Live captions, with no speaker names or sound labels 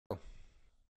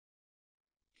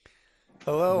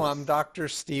Hello, I'm Yes. Dr.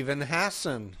 Stephen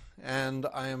Hassan, and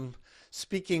I'm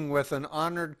speaking with an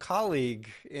honored colleague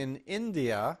in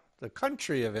India, the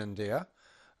country of India,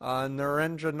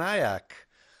 Narendra Nayak.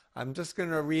 I'm just going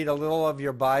to read a little of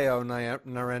your bio,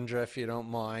 Narendra, if you don't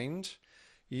mind.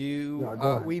 Yeah,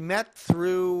 go ahead. We met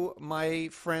through my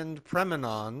friend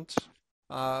Premanand,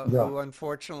 Yeah. who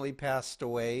unfortunately passed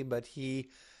away, but he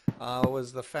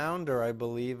was the founder, I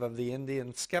believe, of the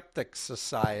Indian Skeptics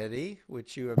Society,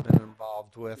 which you have been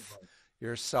involved with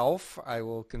yourself. I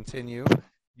will continue.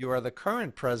 You are the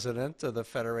current president of the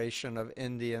Federation of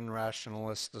Indian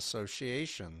Rationalist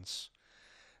Associations.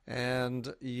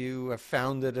 And you have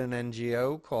founded an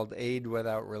NGO called Aid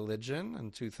Without Religion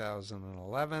in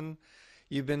 2011.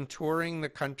 You've been touring the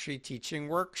country teaching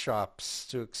workshops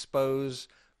to expose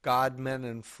godmen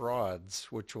and frauds,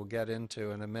 which we'll get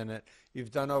into in a minute.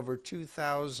 You've done over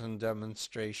 2,000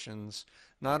 demonstrations,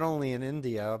 not only in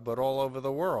India, but all over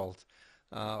the world.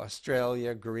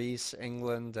 Australia, Greece,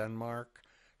 England, Denmark,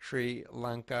 Sri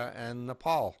Lanka, and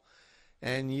Nepal.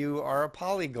 And you are a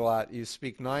polyglot. You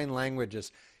speak 9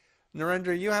 languages.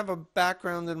 Narendra, you have a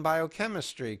background in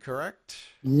biochemistry, correct?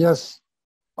 Yes,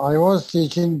 I was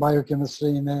teaching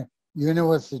biochemistry in a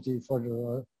university for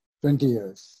 20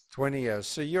 years. 20 years.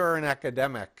 So you're an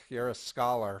academic, you're a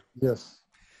scholar. Yes.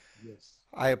 Yes.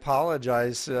 I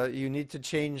apologize. You need to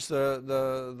change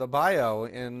the bio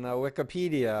in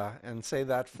Wikipedia and say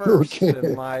that first, Okay.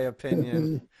 in my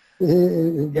opinion. It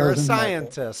You're a doesn't matter.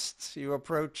 scientist. You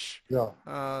approach Yeah.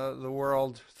 the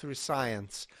world through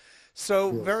science.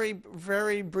 So Yes.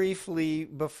 very briefly,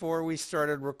 before we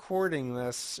started recording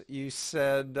this, you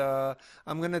said,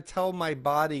 I'm going to tell my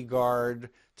bodyguard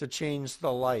to change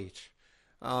the light.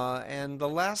 And the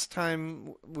last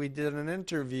time we did an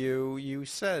interview, you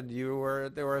said there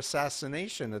were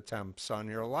assassination attempts on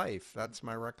your life. That's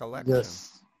my recollection.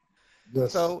 Yes.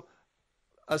 Yes. So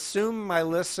assume my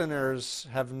listeners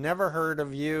have never heard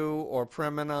of you or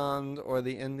Premanand or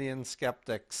the Indian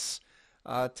skeptics.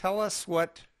 Tell us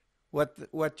what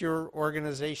your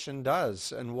organization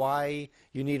does and why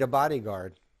you need a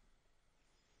bodyguard.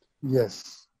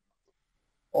 Yes.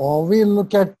 Or we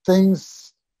look at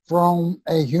things from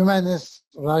a humanist,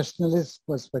 rationalist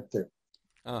perspective.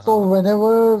 So Uh-huh.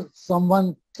 whenever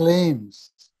someone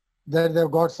claims that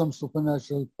they've got some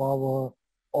supernatural power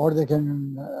or they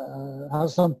can have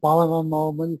some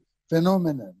paranormal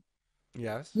phenomenon,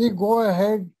 Yes. we go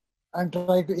ahead and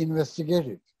try to investigate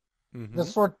it. Mm-hmm.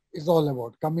 That's what it's all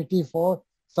about, Committee for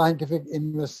Scientific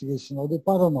Investigation of the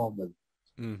Paranormal.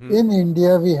 Mm-hmm. In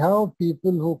India, we have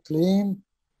people who claim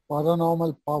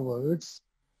paranormal powers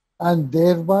and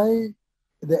thereby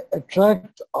they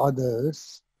attract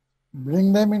others,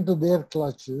 bring them into their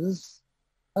clutches,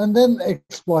 and then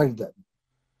exploit them.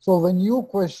 So when you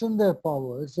question their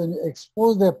powers, when you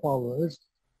expose their powers,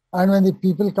 and when the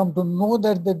people come to know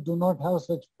that they do not have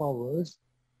such powers,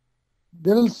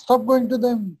 they will stop going to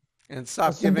them. And As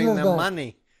stop simple giving as them that.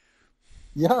 money,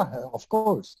 Yeah, of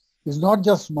course. It's not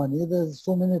just money. There's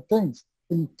so many things,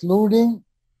 including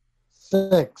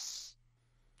sex,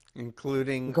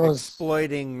 including because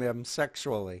exploiting them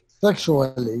sexually.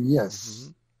 sexually, Hmm. yes,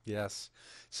 Yes.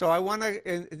 So I want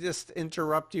to just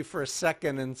interrupt you for a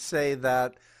second and say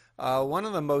that one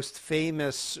of the most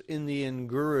famous Indian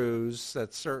gurus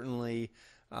that certainly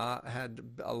had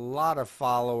a lot of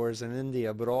followers in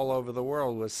India, but all over the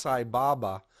world, was Sai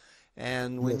Baba.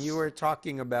 And when you yes, were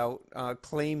talking about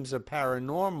claims of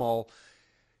paranormal,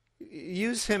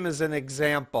 use him as an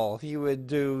example. He would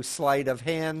do sleight of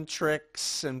hand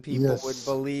tricks, and people would yes,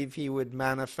 believe he would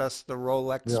manifest the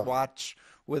Rolex yeah, watch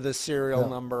with a serial yeah,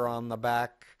 number on the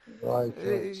back. right,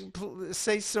 right.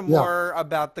 Say some Yeah, more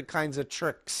about the kinds of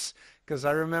tricks, because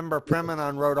I remember yes,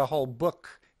 Premanon wrote a whole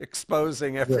book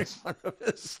exposing every yes, one of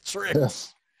his tricks.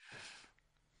 yes.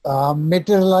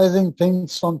 Materializing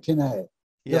things from thin air.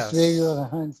 Just wave Yes, your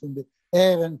hands in the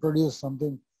air and produce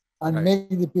something and right, make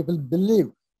the people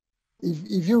believe.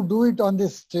 If you do it on the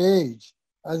stage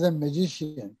as a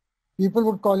magician, people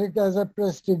would call it as a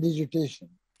prestidigitation.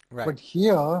 right, But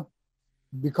here,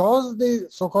 because the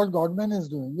so-called Godman is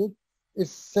doing it, it's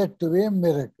said to be a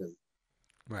miracle.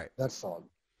 right, That's all.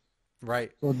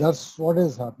 right. So that's what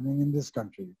is happening in this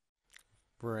country.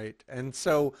 Right. And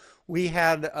so we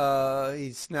had,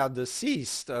 he's now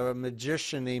deceased, a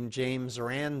magician named James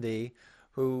Randi, Yes,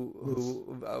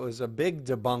 who was a big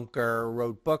debunker,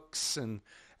 wrote books, and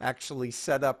actually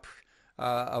set up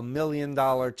 $1 million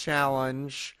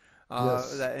challenge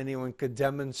yes, that anyone could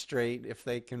demonstrate if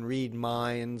they can read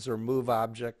minds or move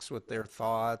objects with their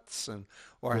thoughts, and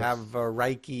or have yes,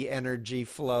 Reiki energy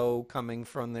flow coming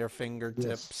from their yes,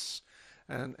 fingertips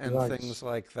and right. things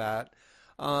like that.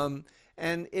 Um,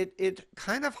 and it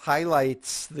kind of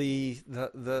highlights the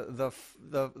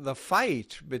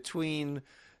fight between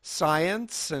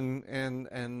science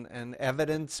and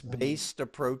evidence-based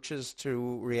approaches to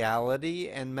reality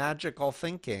and magical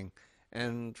thinking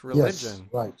and Yes, religion.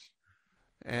 right.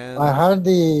 I And had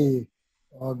the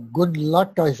good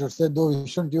luck, I should say, though we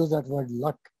shouldn't use that word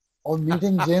luck, of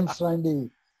meeting James Randi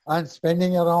and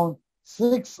spending around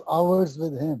 6 hours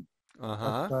with him at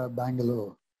uh-huh.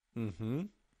 Bangalore Mm-hmm.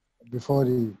 before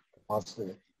he passed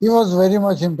away. He was very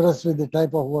much impressed with the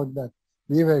type of work that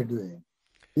we were doing.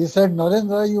 He said,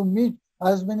 Narendra, you meet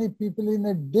as many people in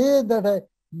a day that I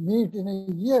meet in a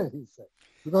year, he said,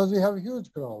 because we have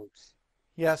huge crowds.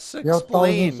 Yes, We have thousands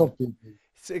explain. of people.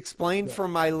 Explain Yeah. for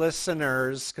my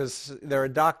listeners, because there are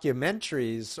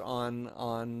documentaries on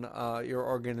your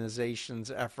organization's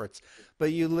efforts,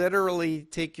 but you literally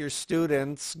take your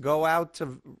students, go out to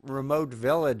remote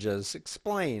villages.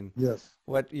 Explain Yes.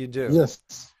 what you do, Yes.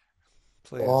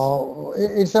 please.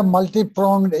 It's a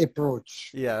multi-pronged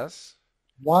approach. Yes.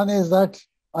 One is that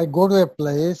I go to a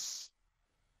place,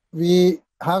 we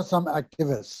have some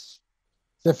activists,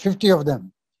 say 50 of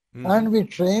them, Mm-hmm. and we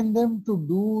train them to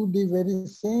do the very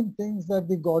same things that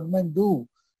the government do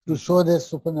to Mm-hmm. show their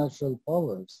supernatural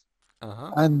powers.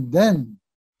 Uh-huh. And then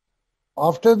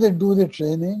after they do the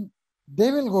training,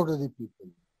 they will go to the people.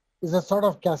 It's a sort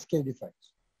of cascade effect.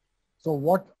 So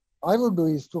what I would do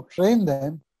is to train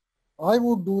them. I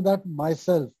would do that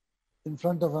myself in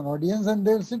front of an audience, and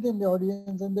they'll sit in the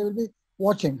audience and they will be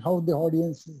watching how the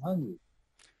audience is handled.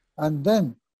 And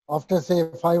then after say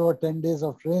 5 or 10 days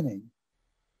of training,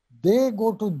 they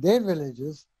go to their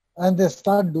villages and they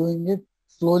start doing it.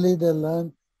 Slowly they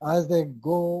learn as they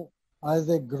go, as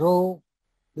they grow,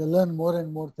 they learn more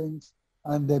and more things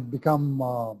and they become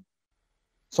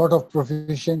sort of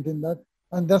proficient in that.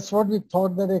 And that's what we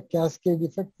thought, that a cascade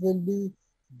effect will be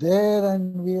there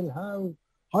and we'll have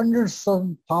hundreds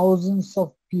of thousands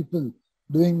of people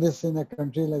doing this in a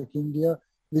country like India,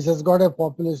 which has got a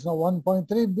population of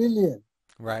 1.3 billion.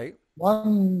 Right.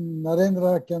 One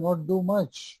Narendra cannot do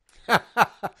much.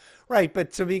 Right,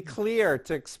 but to be clear,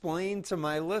 to explain to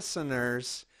my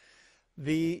listeners,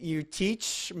 you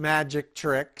teach magic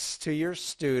tricks to your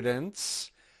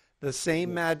students, the same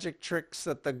Yes. magic tricks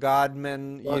that the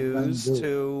godmen God man use do.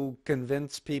 to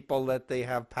convince people that they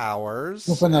have powers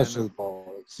and Supernatural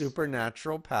powers.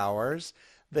 supernatural powers.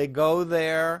 They go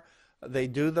there, they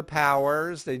do the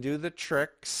powers, they do the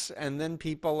tricks, and then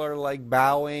people are like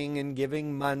bowing and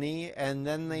giving money, and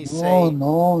then they No, say,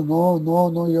 no, no, no,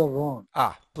 no, you're wrong.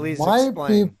 please My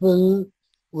explain. people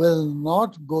will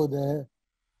not go there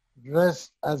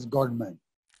dressed as godmen.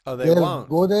 Oh, they They'll won't.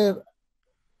 go there,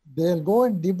 they'll go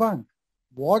and debunk.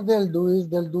 What they'll do is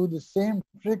they'll do the same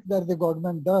trick that the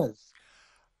godman does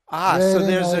So very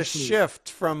there's a nicely. shift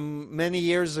from many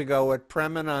years ago. What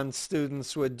Preminon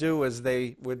students would do is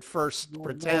they would first No, no, no,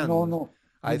 pretend, no.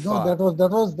 I No, thought.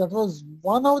 that was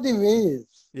one of the ways.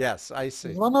 Yes, I see.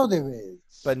 It's one of the ways.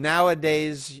 But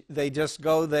nowadays, they just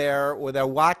go there or they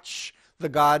watch the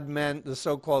godmen, the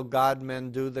so-called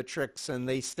godmen, do the tricks, and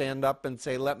they stand up and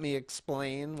say, let me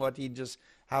explain how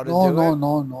to No, do no, it.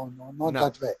 no, no, no, not No.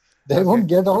 that way. They Okay. won't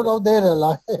get out of there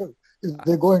alive if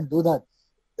they go and do that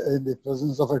in the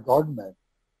presence of a godman.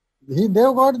 They've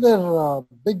got their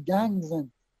big gangs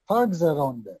and thugs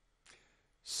around them.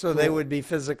 So they So, would be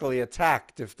physically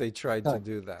attacked if they tried to that-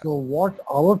 do that. so what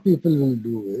our people will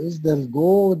do is they'll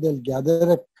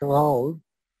gather a crowd,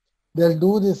 they'll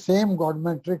do the same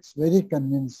godman tricks very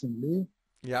convincingly,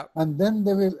 Yeah. and then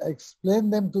they will explain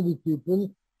them to the people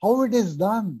how it is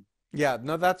done. Yeah,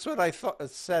 no, that's what I thought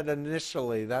said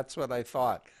initially. That's what I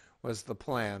thought was the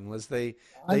plan, was they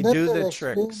And then do they'll the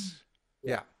explain, tricks.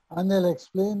 yeah, Yeah, and they'll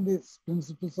explain the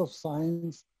principles of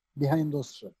science behind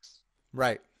those tricks.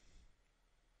 right.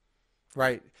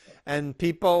 Right. And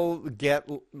people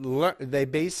they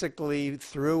basically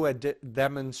through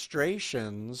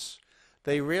demonstrations,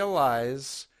 they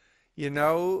realize,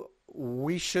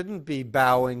 we shouldn't be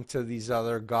bowing to these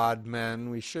other god men.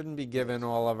 We shouldn't be giving Yes,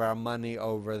 all of our money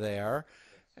over there,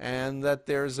 and that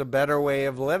there's a better way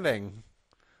of living.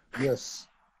 yes,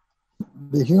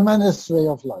 the humanist way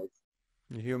of life,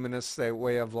 The humanist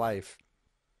way of life.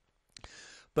 a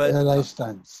But life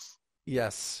stance.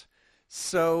 yes.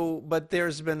 So, but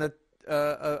there's been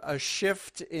a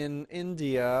shift in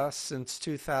India since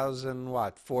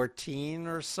 2014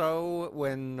 or so,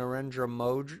 when Narendra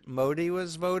Modi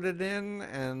was voted in,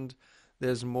 and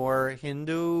there's more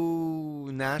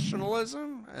Hindu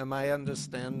nationalism. Am I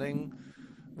understanding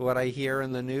what I hear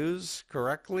in the news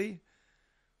correctly?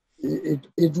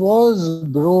 It was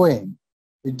growing.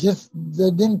 It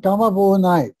didn't come up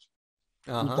overnight.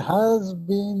 It Uh-huh. has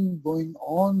been going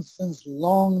on since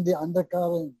long, the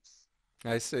undercurrents.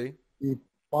 I see. The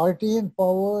party in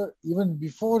power, even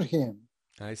before him,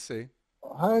 I see.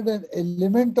 had an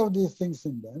element of these things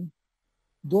in them,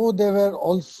 though they were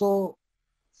also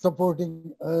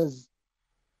supporting us,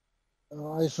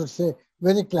 I should say,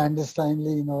 very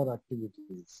clandestinely in our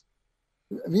activities.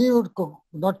 We would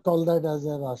not call that as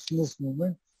a rationalist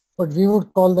movement, but we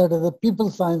would call that as a people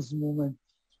science movement.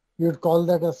 We would call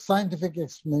that a scientific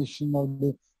explanation of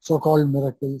the so-called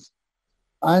miracles.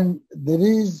 And there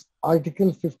is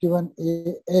Article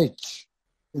 51AH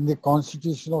in the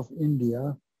Constitution of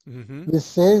India, Mm-hmm. which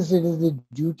says it is the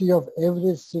duty of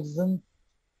every citizen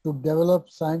to develop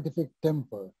scientific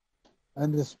temper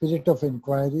and the spirit of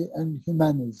inquiry and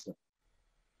humanism.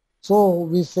 So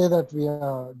we say that we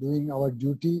are doing our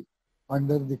duty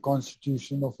under the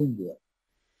Constitution of India.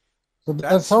 So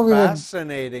that's That's how we were.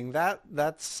 fascinating.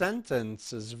 That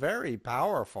sentence is very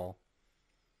powerful.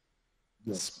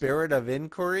 Yes, Spirit of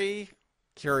inquiry,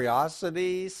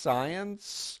 curiosity,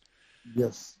 science.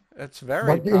 yes. It's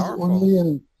very But it's powerful. only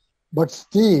in, but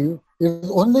Steve, it's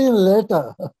only in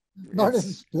letter, not in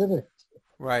It's spirit.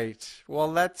 right.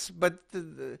 Well, but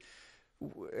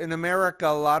in America,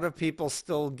 a lot of people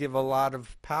still give a lot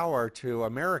of power to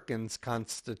Americans'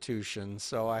 constitution.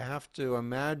 So I have to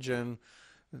imagine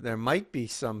there might be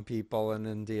some people in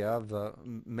India, the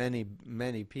many,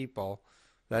 many people,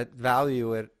 that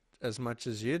value it as much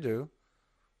as you do.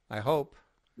 I hope.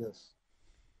 Yes,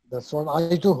 that's what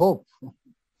I too hope.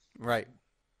 Right.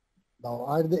 Now,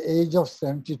 at the age of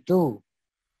 72,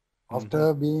 Hmm.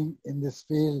 after being in this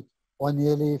field for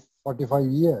nearly 45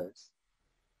 years,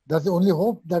 that's the only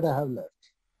hope that I have left.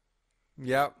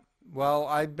 Yeah. Well,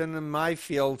 I've been in my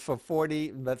field for 40,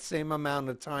 that same amount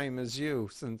of time as you,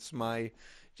 since my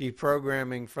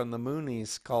deprogramming from the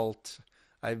Moonies cult.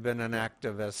 I've been an Yeah.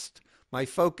 activist. My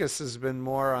focus has been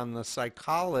more on the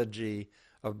psychology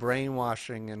of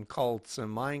brainwashing and cults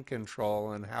and mind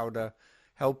control and how to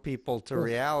help people to Yes,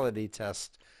 reality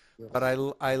test. But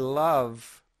yes, I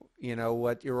love,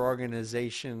 what your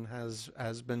organization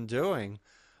has been doing.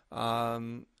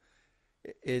 Um,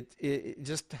 it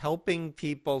just helping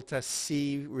people to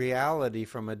see reality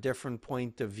from a different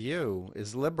point of view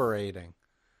is liberating,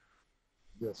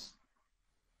 yes.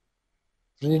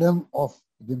 Freedom of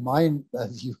the mind,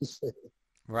 as you say.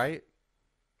 right?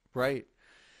 Right.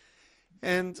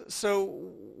 And so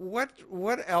what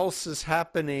else is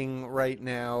happening right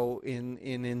now in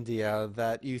India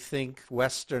that you think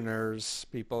Westerners,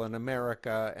 people in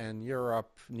America and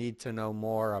Europe need to know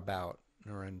more about,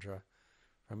 Narendra,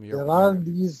 from your There point are of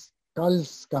view? these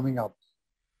cults coming up.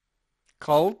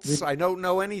 Cults? With, I don't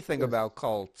know anything yes, about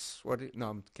cults. No,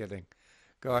 I'm kidding.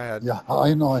 Go ahead. yeah,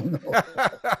 I know, I know.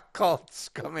 Cults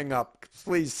coming up.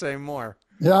 Please say more.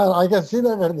 Yeah, I can see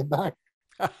that at the back.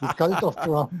 The cult of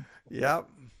Trump. Yep.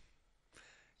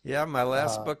 Yeah, my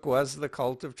last Uh, book was The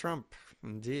Cult of Trump.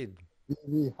 Indeed.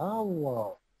 we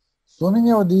have so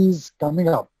many of these coming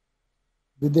up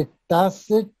with the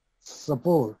tacit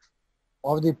support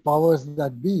of the powers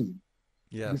that be,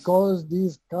 Yes. because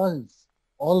these cults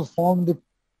all form the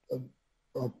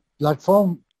uh,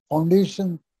 platform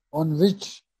foundation on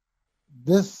which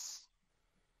this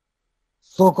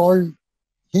so-called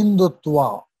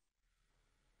Hindutva,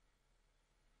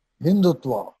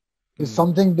 Hindutva is Mm.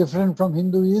 something different from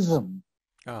Hinduism.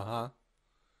 Uh-huh.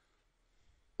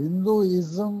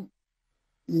 Hinduism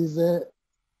is a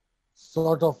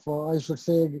sort of, I should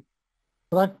say,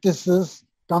 practices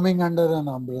coming under an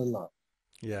umbrella,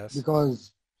 Yes.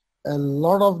 because a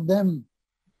lot of them,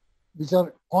 which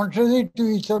are contrary to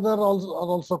each other, are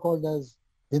also called as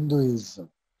Hinduism.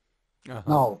 Uh-huh.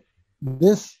 Now,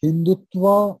 this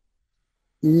Hindutva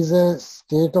is a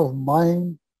state of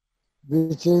mind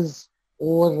which is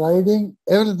overriding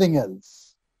everything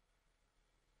else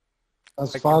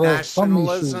as Like far as some issues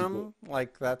go. nationalism,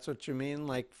 like that's what you mean,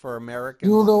 like for Americans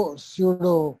to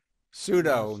Pseudo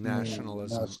pseudo national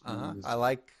nationalism. Uh-huh. I nationalism.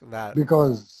 like that.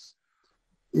 Because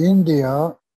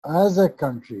India as a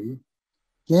country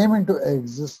came into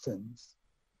existence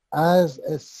as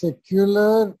a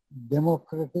secular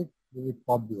democratic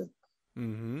republic.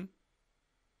 Mm-hmm.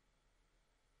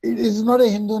 It is not a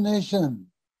Hindu nation.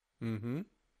 Mm-hmm.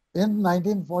 In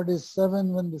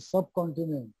 1947, when the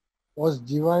subcontinent was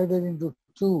divided into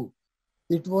two,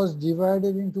 it was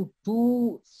divided into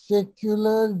two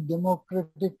secular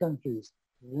democratic countries.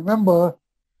 Remember,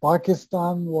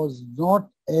 Pakistan was not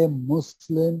a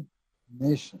Muslim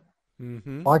nation.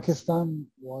 Mm-hmm. Pakistan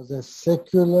was a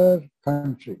secular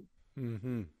country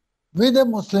Mm-hmm. with a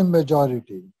Muslim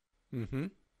majority. Mm-hmm.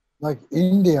 Like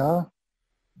India,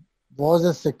 was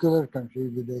a secular country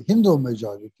with a Hindu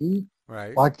majority.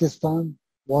 Right. Pakistan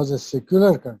was a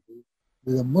secular country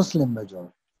with a Muslim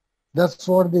majority. That's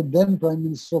what the then Prime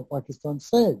Minister of Pakistan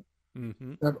said,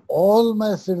 Mm-hmm. that all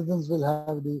my citizens will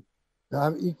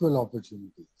have equal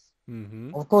opportunities.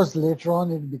 Mm-hmm. Of course, later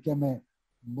on it became a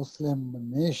Muslim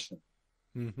nation.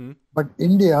 Mm-hmm. But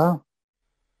India,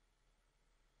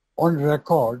 on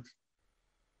record,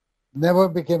 never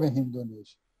became a Hindu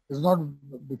nation. It's not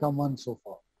become one so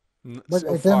far. But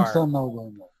So attempts far. are now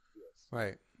going on. Yes.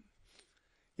 Right.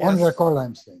 On Yes. record,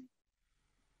 I'm saying.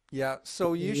 Yeah.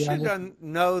 So you should Reality.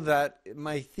 know that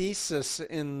my thesis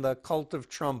in the Cult of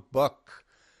Trump book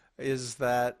is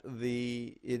that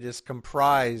it is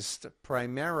comprised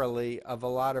primarily of a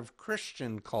lot of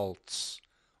Christian cults,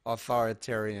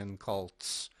 authoritarian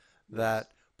cults Yes.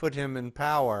 that put him in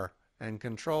power and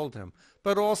controlled him.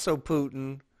 But also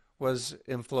Putin was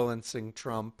influencing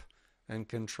Trump and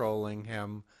controlling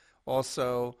him.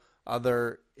 Also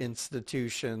other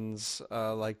institutions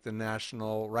like the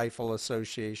National Rifle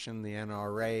Association, the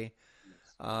NRA,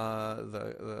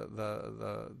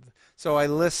 so I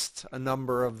list a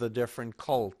number of the different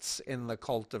cults in the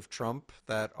cult of Trump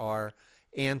that are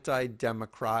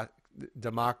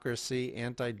anti-democracy,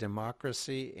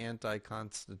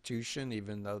 anti-constitution,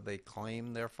 even though they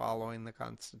claim they're following the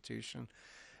Constitution,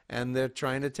 and they're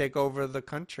trying to take over the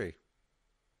country.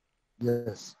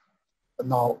 Yes.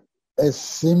 Now, a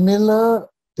similar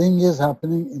thing is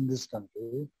happening in this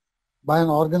country by an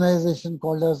organization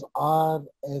called as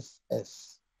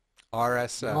RSS.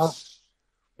 RSS.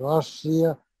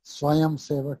 Rashtriya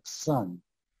𝗖𝗢𝗡𝗦𝗧𝗧,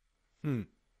 Hmm.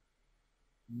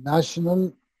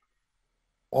 National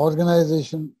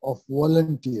Organization of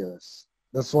Volunteers.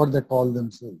 That's what they call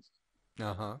themselves.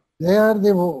 Uh-huh. They are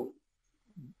the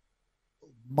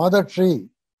mother tree,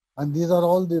 and these are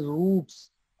all the roots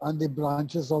and the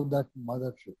branches of that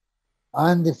mother tree.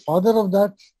 And the father of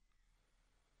that,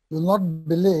 you will not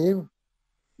believe,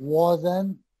 was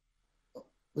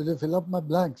will you fill up my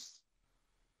blanks?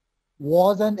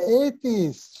 Was an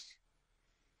atheist.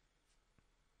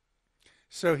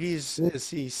 So is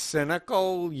he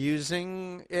cynical,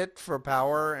 using it for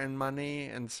power and money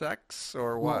and sex,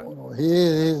 or what? No, he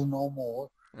is no more.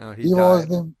 Oh, he He was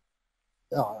died.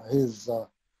 his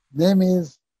name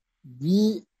is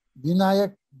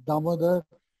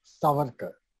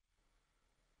𝗖𝗢𝗡𝗥𝗦𝗧𝗧.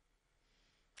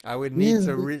 I would He need is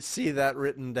to see that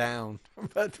written down,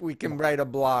 but we can yeah, write a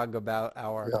blog about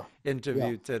our yeah, yeah,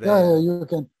 interview today. yeah. You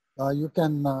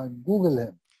can Google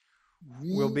him.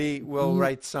 We'll V.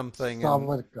 write something and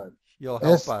Savarkar. you'll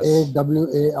help us.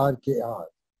 Sawarkar.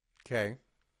 Okay.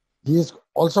 He is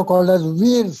also called as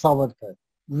Veer Savarkar.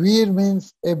 Veer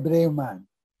means a brave man.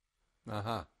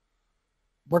 Uh-huh.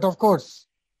 But of course,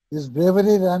 his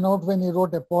bravery ran out when he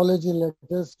wrote apology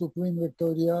letters to Queen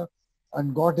Victoria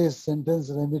and got his sentence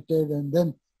remitted, and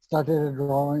then started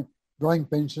drawing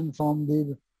pension from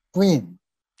the Queen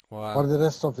for Wow. the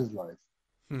rest of his life.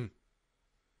 Hmm.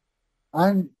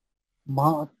 And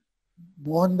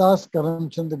Mohandas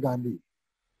Karamchand Gandhi,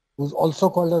 who's also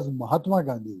called as Mahatma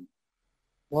Gandhi,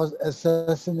 was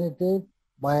assassinated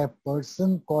by a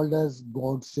person called as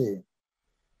Godse.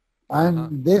 Uh-huh.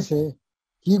 And they say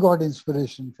he got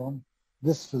inspiration from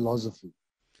this philosophy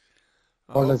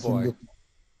called Oh as boy. Hindutva.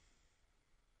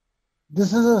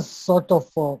 This is a sort of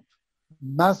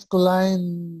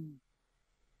masculine,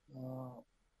 uh,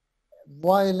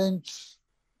 violent,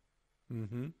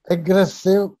 Mm-hmm.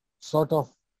 aggressive sort of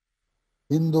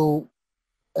Hindu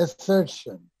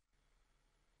assertion.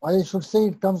 I should say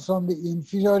it comes from the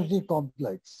inferiority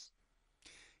complex.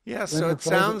 Yeah, When so you it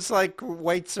try to, sounds like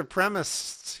white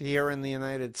supremacists here in the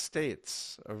United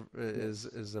States yes,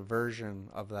 is a version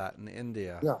of that in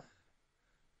India. yeah,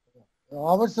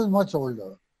 ours is much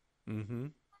older. Mm-hmm.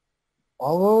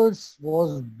 Ours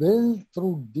was built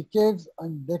through decades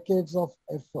and decades of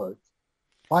effort,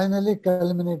 finally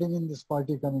culminating in this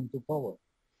party coming to power.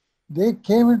 They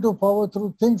came into power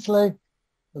through things like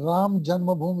Ram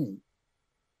Janmabhoomi,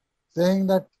 saying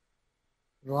that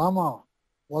Rama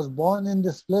was born in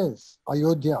this place,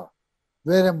 Ayodhya,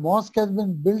 where a mosque has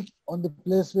been built on the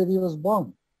place where he was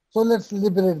born. So let's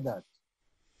liberate that.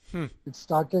 Hmm. It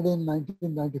started in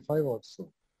 1995 or so.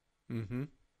 Mm-hmm.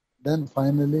 Then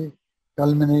finally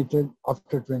culminated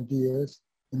after 20 years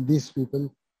in these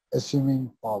people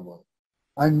assuming power.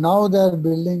 And now they are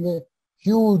building a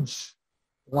huge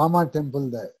Rama temple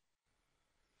there.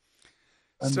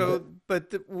 And So, but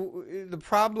the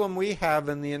problem we have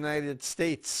in the United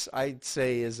States, I'd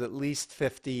say, is at least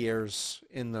 50 years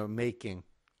in the making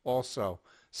also.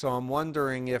 So I'm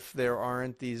wondering if there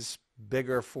aren't these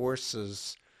bigger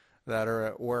forces that are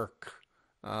at work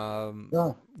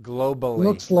Yeah. globally.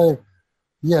 Looks like,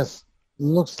 yes,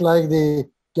 looks like the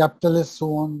capitalists who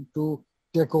want to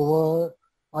take over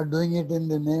are doing it in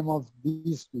the name of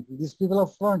these people. These people are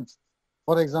fronts.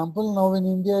 For example, now in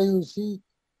India, you see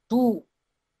two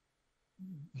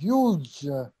huge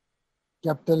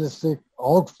capitalistic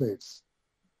outfits,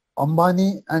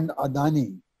 Ambani and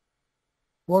Adani,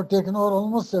 who have taken over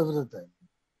almost everything.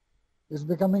 It's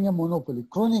becoming a monopoly,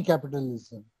 crony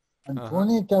capitalism. And Uh-huh.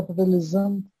 crony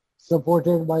capitalism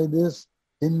supported by this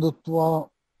Hindutva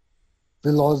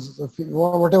philosophy,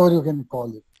 whatever you can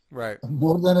call it, Right.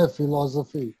 more than a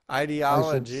philosophy, I should say.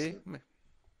 Ideology.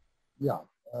 Yeah,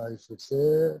 I should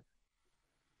say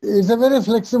it's a very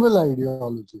flexible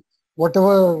ideology.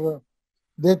 Whatever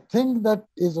they think that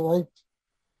is right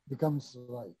becomes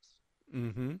right.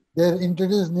 Mm-hmm. They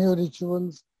introduce new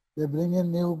rituals, they bring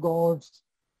in new gods,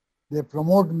 they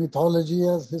promote mythology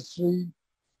as history,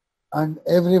 and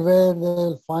everywhere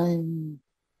they'll find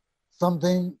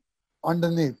something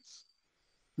underneath.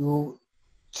 You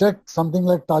check something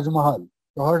like Taj Mahal.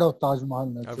 You heard of Taj Mahal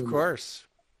Of naturally. course.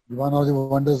 One of the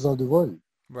wonders of the world,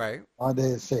 Right.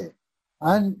 they say.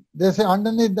 And they say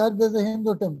underneath that there's a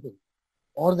Hindu temple.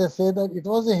 Or they say that it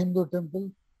was a Hindu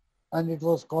temple and it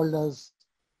was called as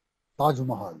Taj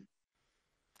Mahal.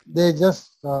 They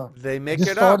just They make it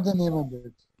distort up. the name a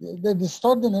bit. They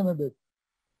distort the name a bit.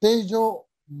 Tejo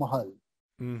Mahal.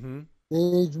 Mm-hmm.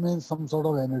 Tej means some sort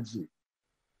of energy.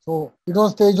 So it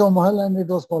was Tejo Mahal and it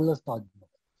was called as Taj Mahal.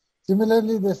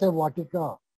 Similarly, they say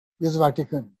Vatica is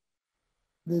Vatican.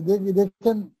 They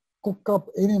can cook up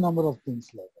any number of things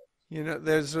like that. You know,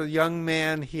 there's a young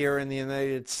man here in the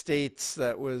United States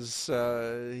that was,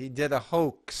 he did a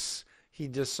hoax. He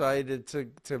decided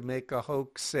to make a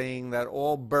hoax saying that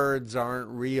all birds aren't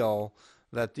real,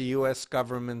 that the U.S.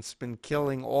 government's been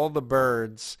killing all the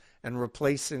birds and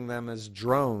replacing them as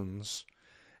drones.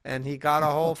 And he got a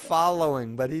whole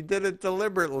following, but he did it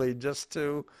deliberately just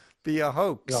to be a Yeah.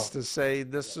 hoax, to say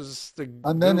this is the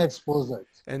And then goop, expose it.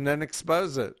 and then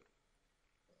expose it.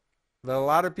 But a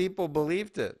lot of people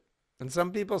believed it. And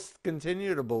some people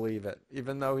continue to believe it,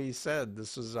 even though he said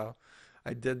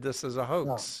I did this as a Yeah.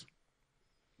 hoax.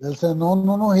 They'll say, no,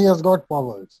 no, no, he has got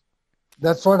powers.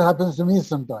 That's what happens to me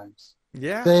sometimes.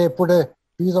 Yeah, Say, put a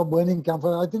piece of burning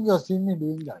camphor. I think you have seen me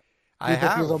doing that. I Keep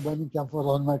a piece of have. burning camphor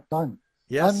on my tongue.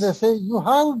 And they Yes. say, you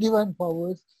have divine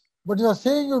powers, but you are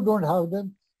saying you don't have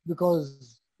them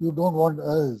because you don't want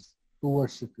us to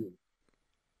worship you.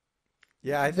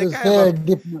 Yeah, I They think I have say, a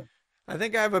deep, I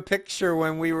think I have a picture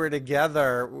when we were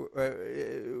together with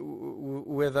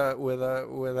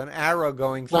an arrow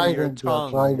going through your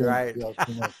tongue, trident, right? yeah,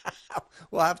 too much.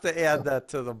 We'll have to add that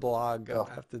to the blog. Yeah. I'll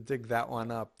have to dig that one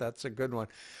up. That's a good one.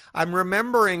 I'm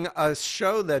remembering a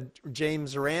show that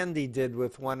James Randi did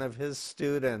with one of his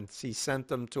students. He sent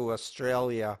them to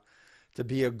Australia to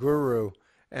be a guru,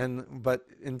 but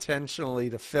intentionally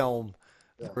to film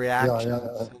the Yeah, yeah, yeah,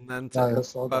 reactions and then yeah, to I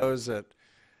saw that. expose it.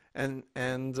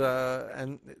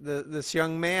 This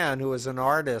young man who was an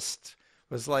artist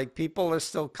was like, people are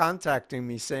still contacting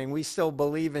me saying, we still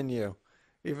believe in you,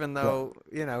 even Yeah, though,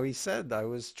 he said I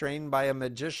was trained by a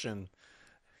magician,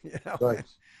 you know, right.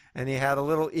 and he had a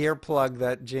little earplug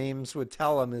that James would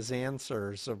tell him his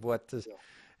answers of what Yeah,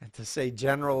 to say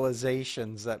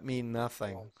generalizations that mean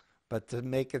nothing, right. but to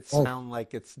make it Right. sound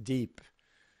like it's deep.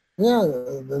 Yeah,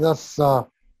 that's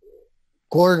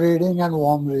cold reading and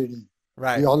warm reading. We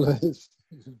Right. always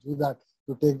do that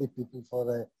to take the people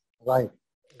for a ride.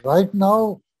 Right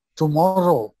now,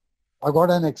 tomorrow, I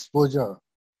got an exposure.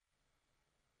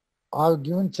 I've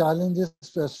given challenges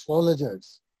to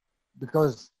astrologers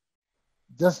because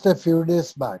just a few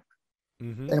days back,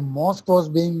 Mm-hmm. a mosque was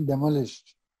being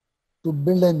demolished to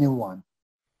build a new one.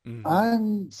 Mm-hmm.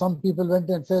 And some people went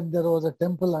and said there was a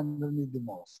temple underneath the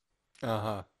mosque.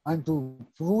 Uh-huh. And to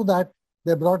prove that,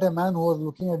 they brought a man who was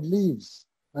looking at leaves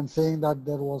and saying that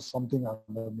there was something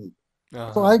underneath. So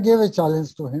Uh-huh. I gave a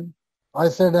challenge to him. I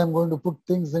said, I'm going to put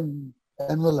things in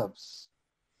envelopes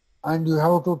and you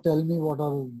have to tell me what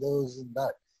are those in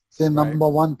that. Say Right. number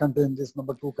one contain this,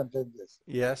 number two contain this.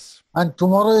 Yes. And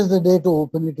tomorrow is the day to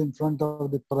open it in front of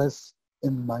the press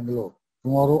in Bangalore.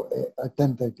 Tomorrow at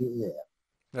 10:30 a.m.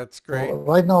 That's So great.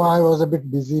 right now I was a bit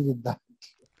busy with that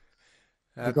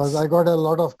because That's I got a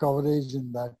lot of coverage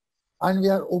in that. And we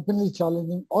are openly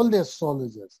challenging all the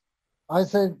astrologers.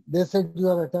 They said you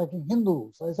are attacking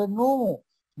Hindus. I said, no,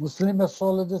 Muslim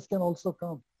astrologers can also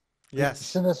come. yes.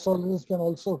 Christian astrologers can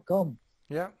also come.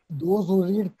 Yeah. Those who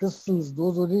read crystals,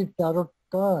 those who read tarot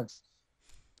cards,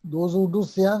 those who do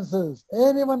seances,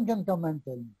 anyone can come and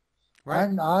tell me. Right.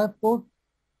 And I put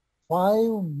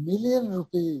 5 million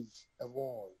rupees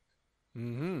award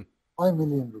Mm-hmm. 5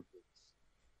 million rupees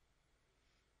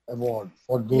award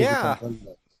for those who can Yeah. tell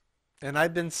that. And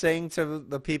I've been saying to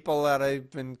the people that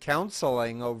I've been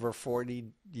counseling over 40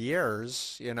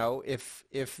 years,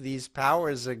 if these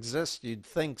powers exist, you'd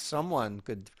think someone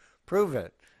could prove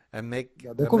it and make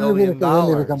Yeah, they a could million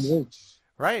really become dollars. rich.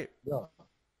 Right. Yeah,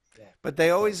 yeah, But they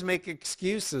right. always make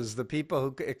excuses, the people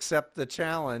who accept the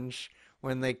challenge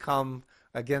when they come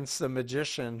against the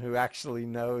magician who actually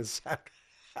knows how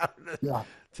Yeah,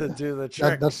 to do the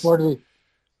that that's tricks. what we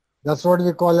that's what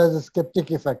we call as a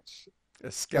skeptic effect.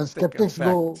 A When skeptic skeptics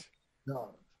go, effect.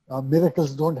 yeah,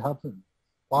 miracles don't happen.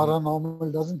 Mm. Paranormal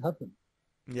doesn't happen.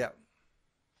 Yeah.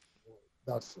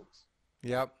 That's it.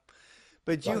 Yep.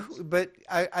 But Right.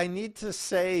 I need to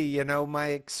say, my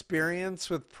experience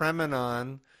with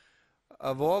Preminon,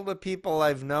 of all the people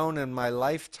I've known in my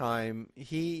lifetime,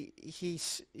 he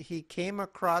came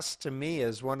across to me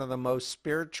as one of the most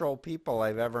spiritual people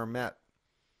I've ever met,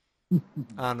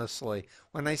 honestly.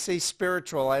 When I say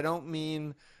spiritual, I don't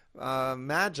mean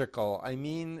magical. I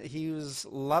mean he was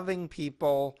loving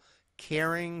people,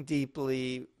 caring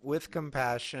deeply, with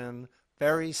compassion,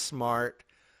 very smart,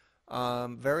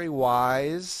 very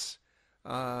wise.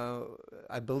 Uh,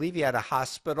 I believe he had a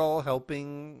hospital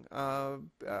helping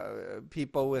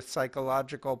people with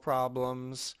psychological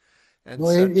problems and No,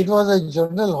 it such. was a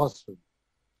general hospital,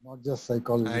 not just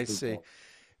I psychological see. problem.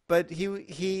 But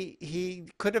he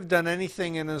could have done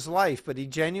anything in his life, but he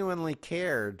genuinely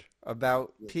cared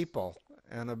about Yes, people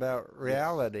and about yes,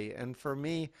 reality. And for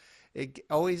me, it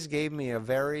always gave me a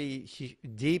very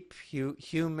deep,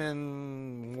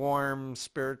 human, warm,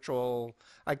 spiritual.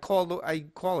 I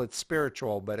call it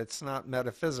spiritual, but it's not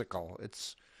metaphysical.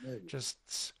 It's maybe.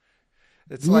 just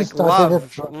it's We like started a love.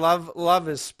 truck, Love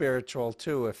is spiritual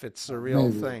too, if it's a real maybe,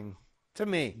 thing. To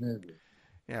me, maybe.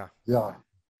 yeah. Yeah.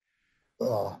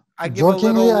 I give a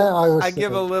Jokingly, little I would I say,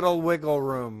 give a little wiggle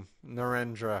room,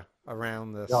 Narendra,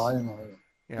 around yeah, this. I know.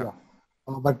 Yeah. Yeah.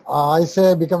 But I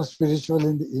say I become spiritual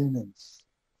in the evenings.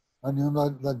 And you know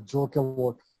that joke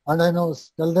about, and I know,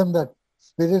 tell them that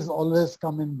spirits always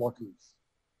come in bottles.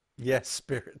 Yes,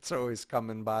 spirits always come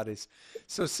in bodies.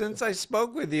 So since I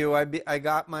spoke with you, I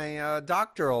got my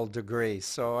doctoral degree.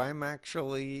 So I'm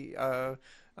actually a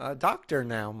doctor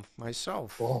now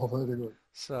myself. Oh, very good.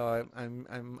 So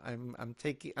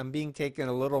I'm being taken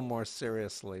a little more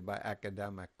seriously by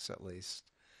academics at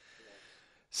least.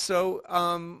 So,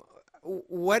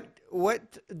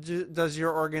 what does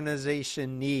your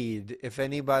organization need if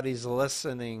anybody's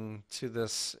listening to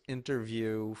this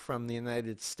interview from the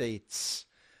United States?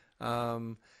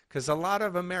 Because a lot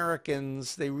of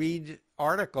Americans, they read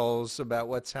articles about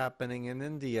what's happening in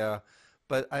India,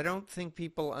 but I don't think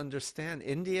people understand.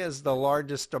 India is the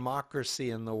largest democracy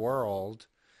in the world.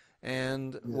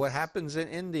 And what Yes, happens in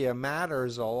India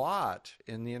matters a lot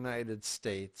in the United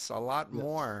States, a lot yes.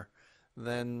 more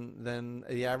than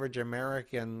the average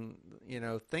American,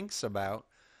 thinks about.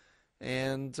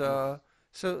 And Yes.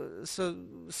 so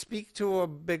speak to a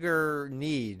bigger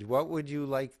need. What would you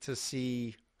like to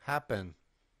see happen?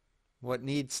 What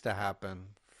needs to happen?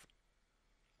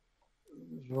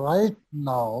 Right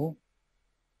now,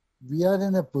 we are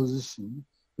in a position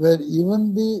where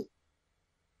even the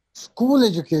school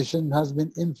education has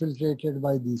been infiltrated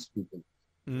by these people.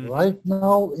 Mm-hmm. Right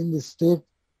now, in the state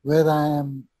where I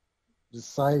am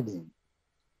residing,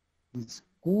 the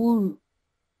school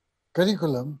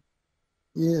curriculum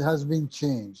has been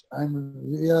changed, and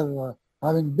we are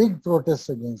having big protests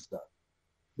against that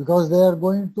because they are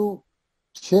going to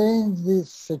change the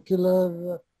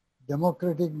secular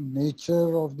democratic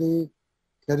nature of the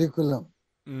curriculum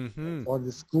Mm-hmm. for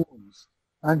the schools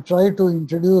and try to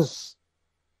introduce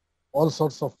all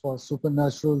sorts of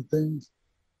supernatural things,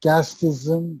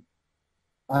 casteism,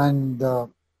 and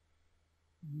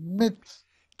myth.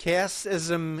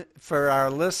 Casteism, for our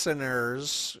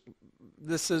listeners,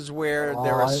 this is where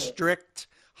there are Uh, strict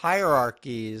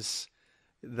hierarchies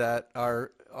that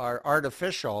are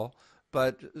artificial,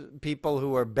 but people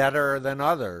who are better than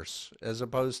others, as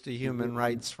opposed to human who,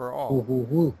 rights for who, all. who,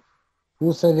 who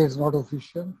who said it's not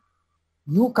official?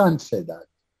 You can't say that.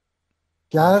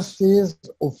 Yes, Caste is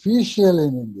official in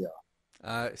India.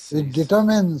 I see. It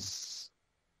determines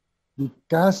the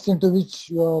caste into which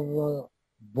you are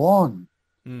born,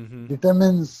 Mm-hmm.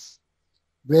 determines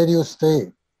where you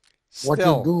stay, what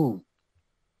you Still, do.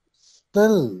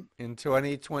 Still, in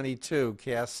 2022,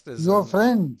 your casteism.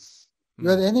 friends,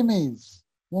 your Mm, enemies,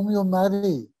 whom you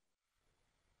marry,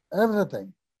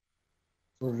 everything.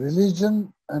 So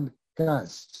religion and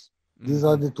caste, these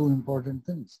are mm-hmm. the two important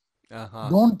things.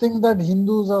 Uh-huh. Don't think that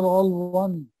Hindus are all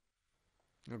one.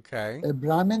 Okay. A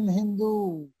Brahmin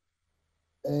Hindu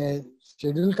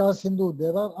scheduled caste Hindu,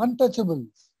 there are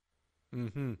untouchables.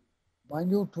 Mm-hmm.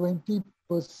 Mind you, 20%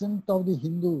 of the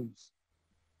Hindus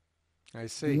I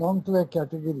see. belong to a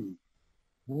category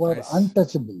who are Nice.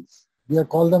 untouchables. We are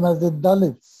called them as the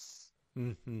Dalits.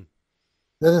 Mm-hmm.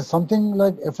 There is something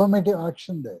like affirmative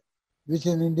action there, which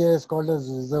in India is called as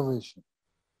reservation.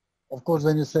 Of course,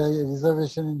 when you say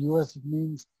reservation in US, it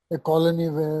means a colony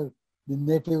where the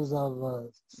natives are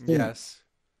staying. Yes.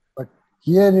 But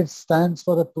here it stands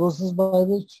for a process by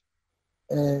which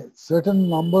a certain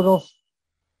number of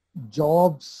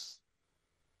jobs,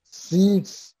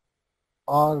 seats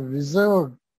are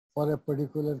reserved for a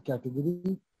particular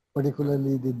category,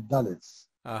 particularly the Dalits.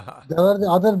 Uh-huh. There are the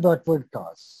other backward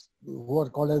castes who are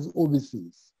called as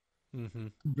OBCs. Mm-hmm.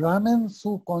 Brahmins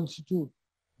who constitute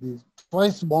the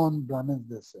twice born Brahmins,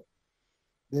 they say.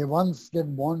 They once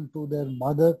get born to their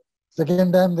mother,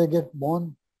 second time they get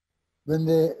born when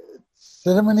the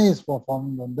ceremony is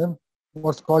performed on them,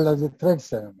 what's called as a thread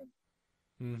ceremony.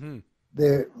 Mm-hmm.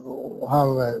 They have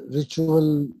a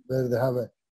ritual where they have a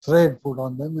thread put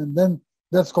on them, and then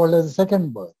that's called as a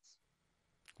second birth.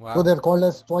 So Wow. they're called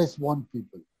as twice born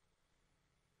people.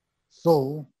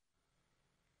 So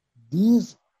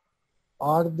these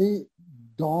are the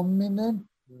dominant,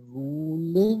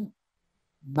 ruling,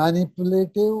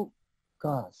 manipulative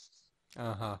castes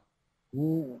Uh-huh.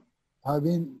 who have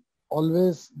been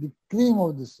always the cream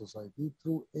of the society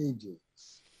through ages.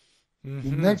 The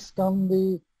Mm-hmm. next come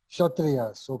the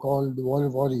Kshatriyas, so-called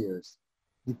warriors,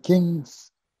 the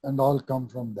kings and all come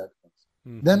from that.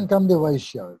 Mm-hmm. Then come the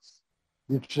Vaishyas,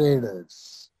 the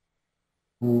traders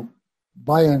who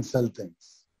buy and sell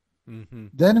things. Mm-hmm.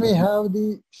 Then we have the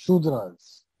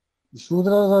Shudras. The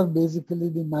Shudras are basically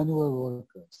the manual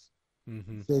workers,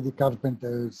 Mm-hmm. say the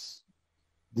carpenters,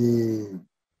 the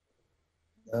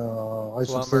I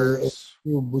should say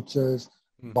Plumbers. butchers,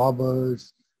 Mm-hmm.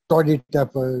 barbers, toddy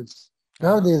tappers. We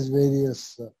have Uh-huh. these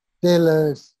various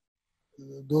tailors,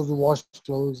 those who wash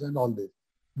clothes and all this.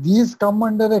 These come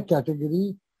under a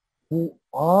category who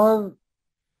are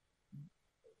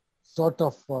sort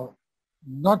of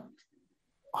not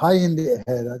high in the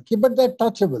hierarchy, but they're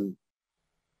touchable.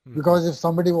 Mm-hmm. Because if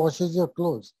somebody washes your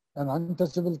clothes, an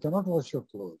untouchable cannot wash your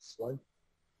clothes, right?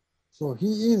 So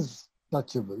he is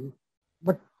touchable,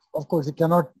 but of course he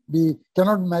cannot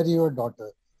marry your daughter.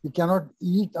 He cannot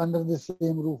eat under the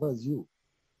same roof as you,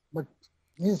 but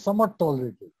he is somewhat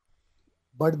tolerated.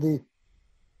 But the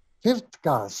fifth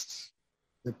caste,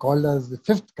 they called as the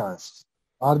fifth caste,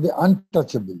 are the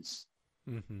untouchables.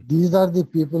 Mm-hmm. These are the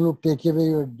people who take away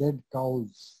your dead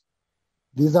cows.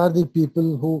 These are the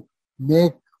people who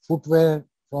make footwear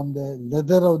from the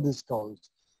leather of these cows.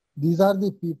 These are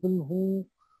the people who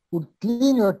would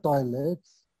clean your toilets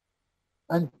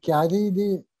and carry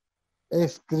the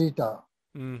excreta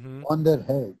Mm-hmm. on their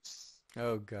heads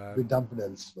Oh to God. be dumped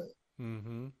elsewhere.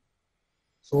 Mm-hmm.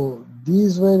 So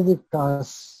these were the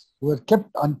castes who were kept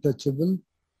untouchable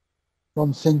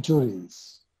from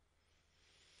centuries,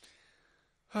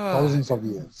 thousands of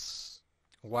years.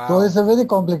 So Wow. it's a very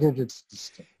complicated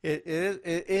system. It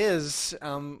is.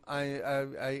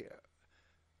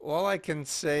 All I can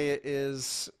say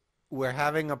is we're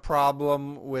having a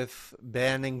problem with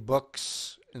banning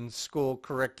books in school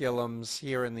curriculums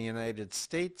here in the United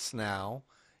States now,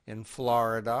 in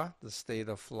Florida, the state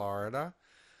of Florida.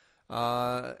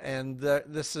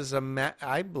 This is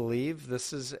I believe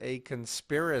this is a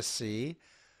conspiracy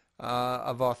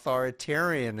of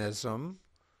authoritarianism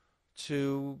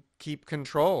to keep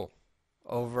control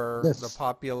over the Yes.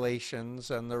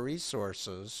 populations and the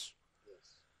resources.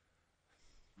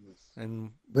 Yes.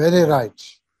 And Very right.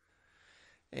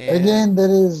 and Again, there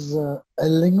is a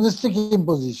linguistic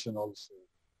imposition also.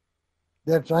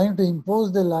 They are trying to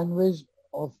impose the language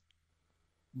of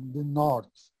the north,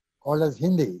 called as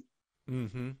Hindi.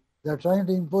 mm-hmm. They are trying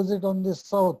to impose it on the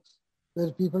south,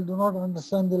 where people do not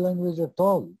understand the language at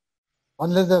all.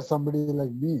 Unless there's somebody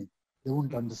like me, they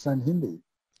won't understand Hindi.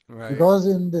 Right. Because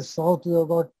in the south, we have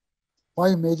got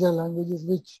 5 major languages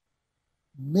which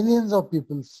millions of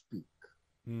people speak.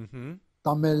 Mm-hmm.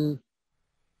 Tamil,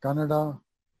 Kannada,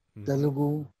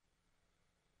 Telugu,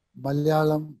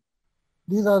 Malayalam.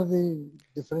 These are the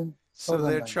different So southern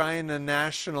they're languages. trying to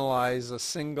nationalize a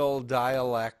single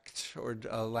dialect or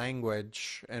a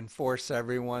language and force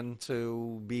everyone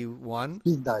to be one.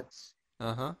 Speak that.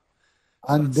 Uh-huh.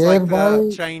 So And it's like the thereby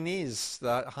Chinese,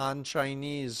 the Han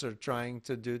Chinese are trying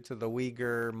to do to the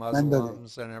Uyghur Mandarin.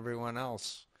 Muslims and everyone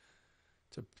else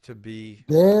to be.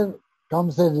 There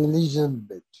comes a religion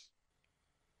bit.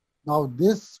 Now,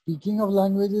 this speaking of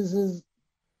languages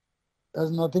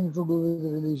has nothing to do with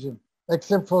religion,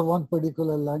 except for one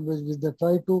particular language which they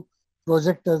try to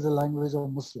project as a language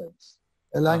of Muslims,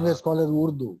 a Uh-huh. language called as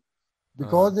Urdu, Uh-huh.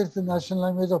 because it's the national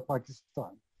language of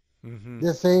Pakistan. Mm-hmm.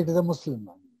 They say it is a Muslim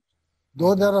language.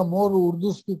 Though Mm-hmm. there are more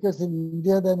Urdu speakers in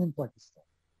India than in Pakistan.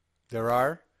 There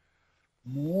are?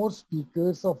 More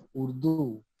speakers of Urdu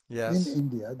in Yes.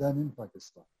 India than in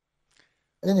Pakistan.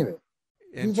 Anyway,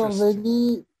 these are Interesting.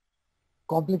 very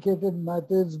complicated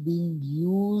methods being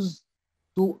used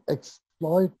to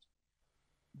exploit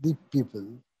the people.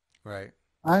 Right.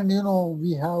 And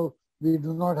we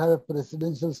do not have a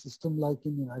presidential system like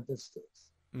in the United States.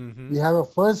 Mm-hmm. We have a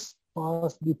first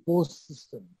past the post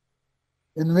system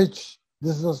in which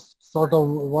this is a sort of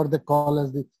what they call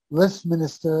as the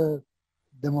Westminster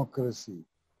democracy,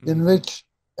 in Mm-hmm. which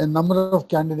a number of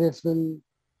candidates will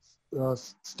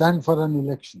stand for an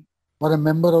election for a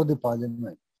member of the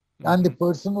parliament. And the Mm-hmm.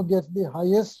 person who gets the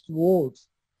highest votes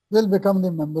will become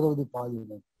the member of the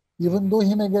parliament. Even Mm-hmm. though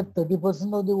he may get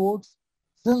 30% of the votes,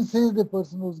 since he is the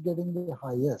person who's getting the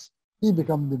highest, he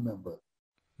becomes the member.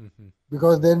 Mm-hmm.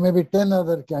 Because there may be 10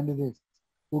 other candidates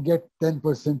who get 10%,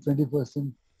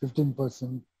 20%,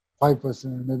 15%, 5%,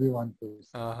 and maybe 1%.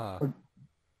 Uh-huh. But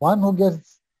one who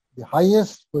gets the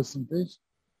highest percentage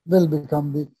will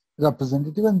become the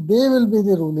representative, and they will be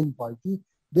the ruling party.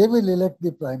 They will elect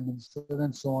the prime minister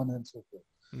and so on and so forth.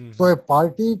 So Mm-hmm. a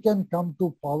party can come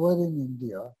to power in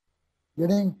India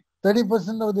getting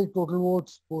 30% of the total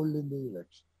votes polled in the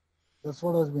election. That's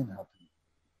what has been happening.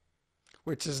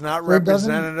 Which is not So it doesn't,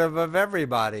 representative of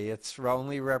everybody. It's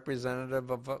only representative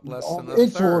of less than of a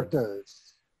its third.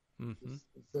 voters, Mm-hmm.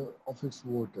 of its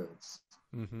voters.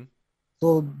 Mm-hmm. So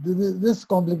this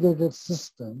complicated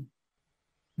system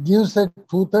gives a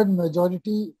two-third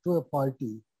majority to a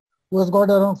party who has got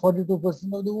around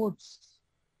 42% of the votes.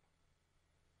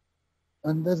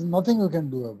 And there's nothing you can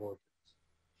do about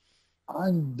it.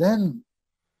 And then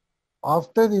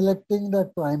after electing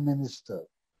that prime minister,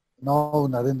 now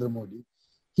Narendra Modi,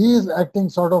 he is acting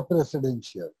sort of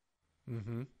presidential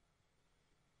Mm-hmm.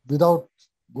 without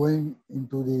going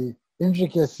into the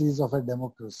intricacies of a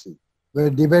democracy where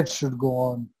debates should go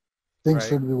on, things Right.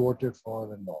 should be voted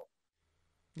for and all.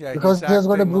 Yeah, Because he has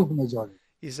got a brute majority.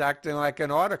 he's acting like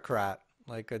an autocrat,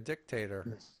 like a dictator.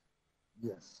 Yes,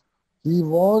 yes. He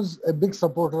was a big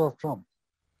supporter of Trump.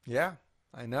 Yeah,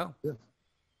 I know. Yes.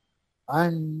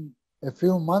 And a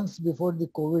few months before the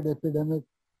COVID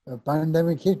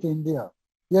pandemic hit India,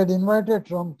 he had invited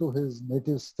Trump to his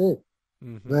native state,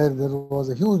 Mm-hmm. where there was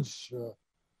a huge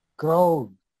crowd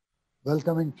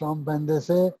welcoming Trump, and they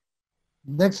say,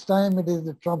 next time it is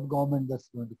the Trump government that's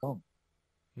going to come.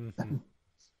 Mm-hmm.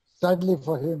 Sadly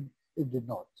for him, it did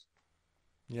not.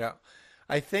 Yeah.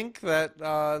 I think that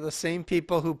the same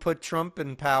people who put Trump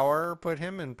in power put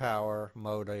him in power,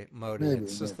 Modi. Maybe,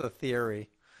 It's just maybe. a theory.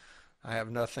 I have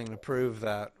nothing to prove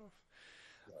that.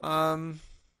 Um,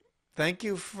 Thank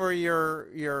you for your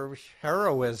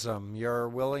heroism, your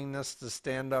willingness to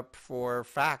stand up for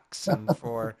facts and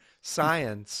for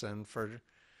science and for,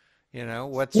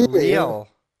 what's See, real.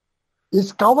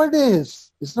 it's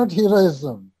cowardice. It's not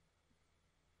heroism.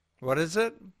 What is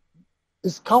it?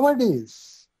 It's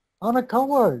cowardice. I'm a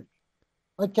coward.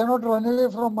 I cannot run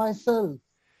away from myself.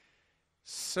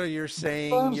 So you're So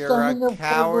saying I'm standing up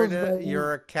for those guys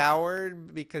you're a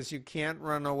coward because you can't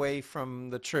run away from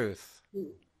the truth.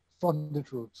 from the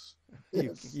truth. You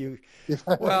Yes. you If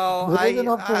I was well, brave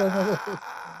enough to run away.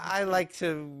 I like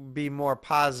to be more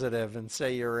positive and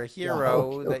say you're a Yeah, hero,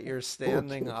 okay, that you're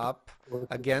standing okay, up okay.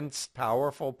 against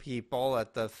powerful people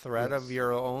at the threat of Yes,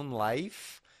 your own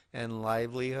life and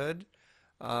livelihood.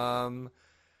 Um,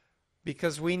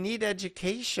 Because we need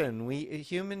education. We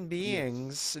human yes,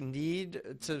 beings need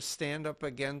to stand up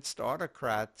against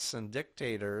autocrats and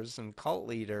dictators and cult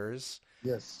leaders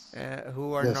yes,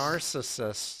 who are yes,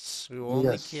 narcissists, who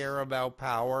only yes. care about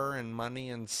power and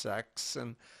money and sex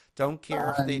and don't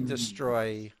care if they And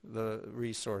destroy the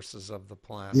resources of the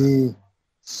planet. the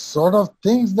sort of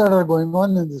things that are going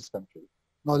on in this country.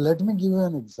 Now, let me give you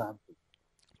an example.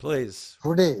 Please.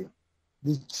 Today,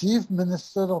 the chief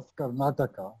minister of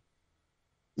Karnataka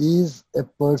is a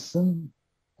person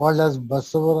called as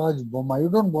Basavaraj Bommai. You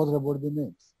don't bother about the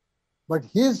names. But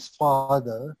his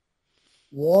father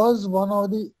was one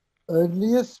of the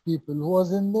earliest people who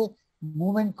was in the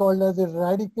movement called as a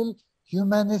radical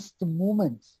humanist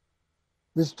movement,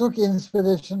 which took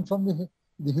inspiration from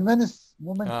the humanist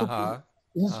movement, took Uh-huh. Uh-huh.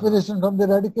 inspiration from the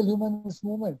radical humanist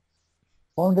movement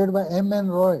founded by M.N.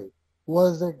 Roy, who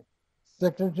was a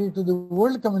secretary to the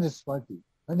World Communist Party,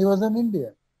 and he was an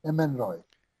Indian, M.N. Roy.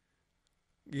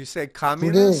 You say Today,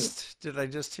 communist? Did I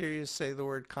just hear you say the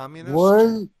word communist?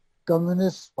 World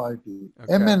Communist Party,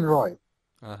 Okay. M.N. Roy,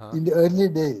 Uh-huh. in the early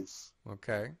days,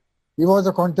 Okay. He was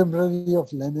a contemporary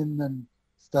of Lenin and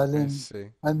I Stalin. see.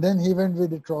 And then he went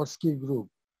with the Trotsky group.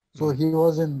 So he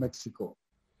was in Mexico.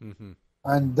 Mm-hmm.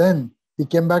 And then he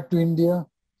came back to India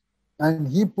and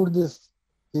he put his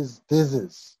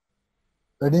thesis,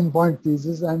 13-point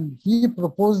thesis, and he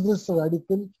proposed this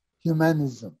radical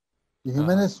humanism. The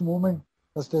humanist movement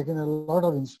has taken a lot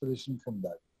of inspiration from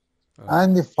that.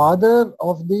 And the father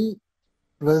of the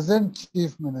present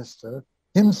chief minister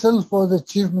himself was the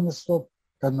chief minister of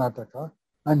Karnataka,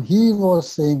 and he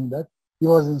was saying that he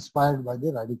was inspired by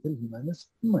the radical humanist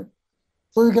movement.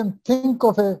 So you can think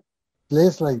of a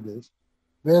place like this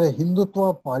where a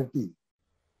Hindutva party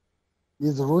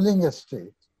is ruling a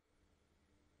state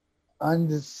and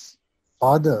this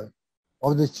father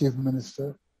of the chief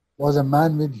minister was a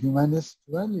man with humanist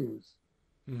values.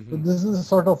 So this is the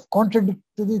sort of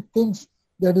contradictory things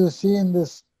that you see in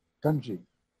this country.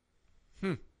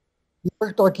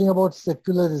 People talking about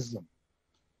secularism,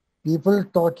 people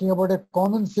talking about a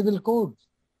common civil code.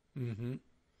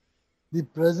 The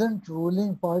present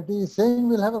ruling party is saying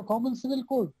we'll have a common civil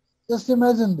code. Just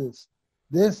imagine this.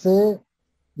 They say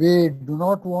we do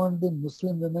not want the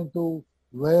Muslim women to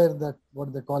wear that,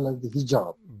 what they call as the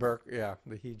hijab. The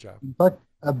hijab. In fact,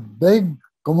 a big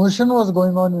commotion was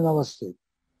going on in our state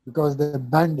because they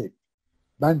banned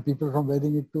people from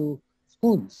wearing it to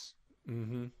schools.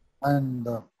 And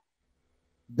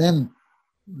then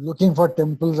looking for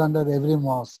temples under every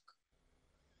mosque,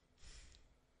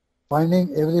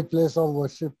 finding every place of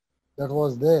worship that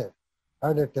was there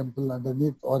had a temple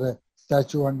underneath or a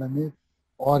statue underneath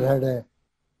or had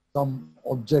some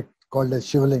object called a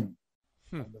shivling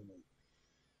underneath.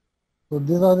 So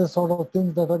these are the sort of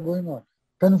things that are going on.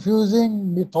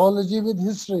 Confusing mythology with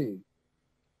history.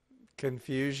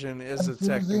 Confusion is a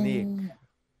technique.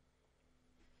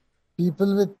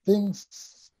 People with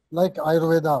things like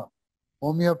Ayurveda,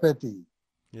 homeopathy.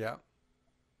 Yeah.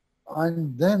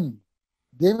 And then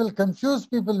they will confuse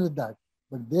people with that,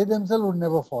 but they themselves would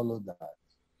never follow that.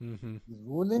 The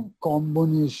ruling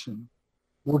combination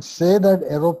would say that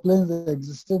aeroplanes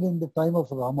existed in the time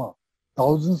of Rama,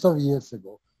 thousands of years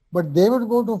ago, but they would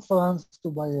go to France to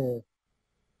buy a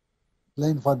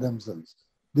plane for themselves.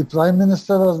 The Prime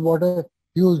Minister has bought a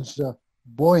huge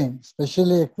Boeing,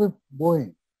 specially equipped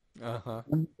Boeing.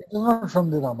 And it is not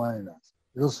from the Ramayana.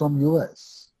 It was from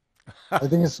US. I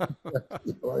think it's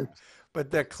right. But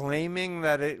they're claiming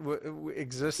that it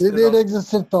existed. It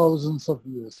existed thousands of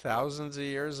years. Thousands of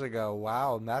years ago.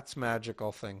 Wow, that's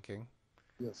magical thinking.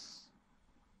 Yes.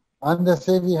 And they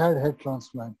say we had head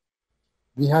transplant.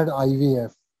 We had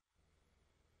IVF.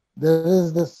 There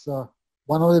is this,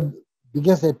 one of the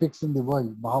biggest epics in the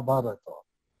world, Mahabharata,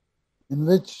 in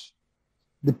which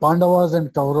the Pandavas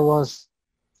and Kauravas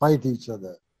fight each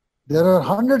other. There are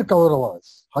 100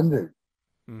 Kauravas, 100.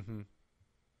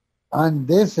 And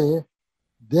they say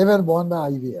they were born by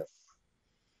IVF,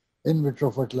 in vitro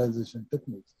fertilization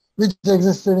techniques, which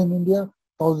existed in India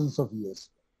thousands of years,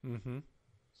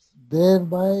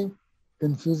 thereby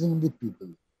confusing the people,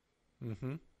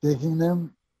 taking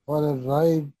them for a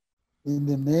ride in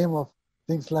the name of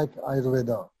things like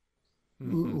Ayurveda,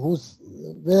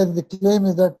 where the claim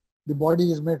is that the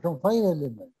body is made from 5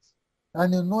 elements.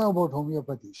 And you know about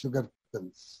homeopathy, sugar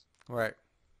pills. Right.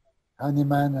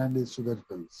 Honeyman and his sugar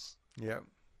pills. Yeah.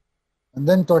 And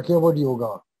then talking about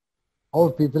yoga, how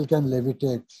people can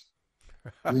levitate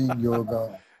doing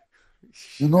yoga.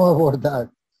 You know about that.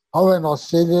 How an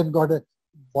Australian got a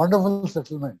wonderful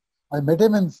settlement. I met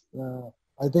him in,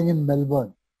 I think in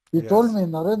Melbourne. He told me,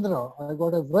 Narendra, I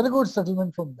got a very good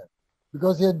settlement from them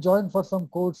because he had joined for some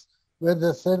course where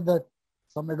they said that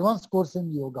some advanced course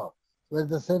in yoga, where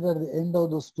they said at the end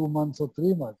of those 2 months or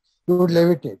 3 months, he would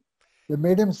levitate. They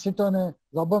made him sit on a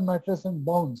rubber mattress and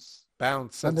bounce.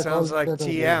 That sounds like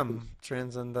TM,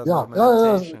 Transcendental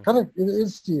Meditation. Yeah, correct. It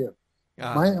is TM.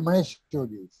 My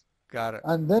yogis. Got it.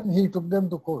 And then he took them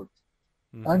to court.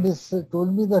 And he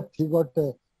told me that he got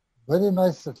a very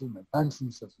nice settlement,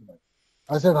 handsome settlement.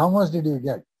 I said, how much did you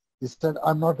get? He said,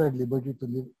 I'm not at liberty to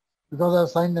live because I've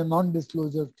signed a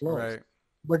non-disclosure clause. Right.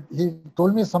 But he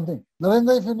told me something.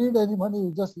 Narendra, if you need any money,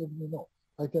 you just let me know.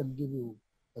 I can give you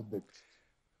a bit.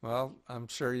 Well, I'm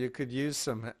sure you could use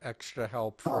some extra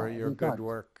help for your good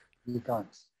work. You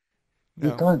can't. No.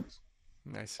 You can't.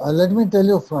 Nice. Let me tell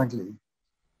you frankly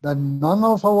that none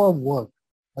of our work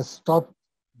has stopped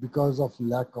because of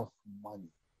lack of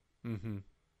money.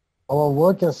 Our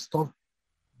work has stopped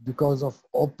because of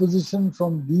opposition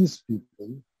from these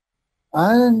people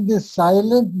and the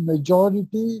silent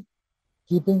majority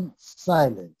keeping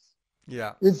silence.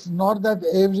 Yeah. It's not that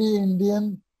every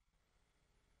Indian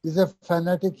is a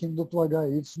fanatic Hindutva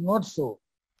guy. It's not so.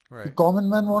 The Right. common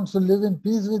man wants to live in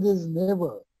peace with his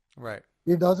neighbor. Right.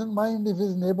 He doesn't mind if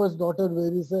his neighbor's daughter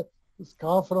wears a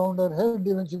scarf around her head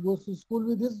when she goes to school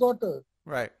with his daughter.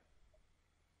 Right.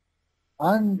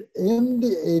 And in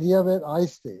the area where I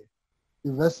stay,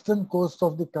 the western coast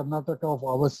of the Karnataka of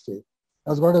our state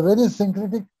has got a very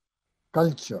syncretic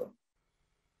culture.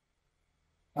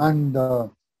 And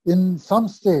in some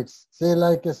states, say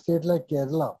like a state like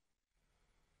Kerala,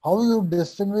 how you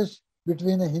distinguish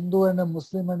between a Hindu and a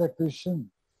Muslim and a Christian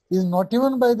is not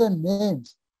even by their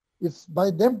names. It's by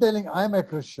them telling, I'm a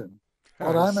Christian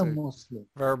or I I'm a see. Muslim.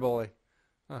 Verbally.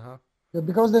 Uh-huh. Yeah,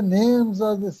 because their names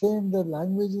are the same, their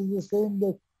language is the same,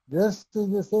 their dress is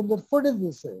the same, their food is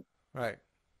the same. Right.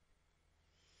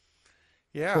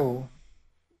 Yeah. So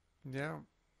Yeah.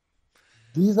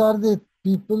 these are the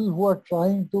people who are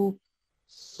trying to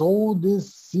sow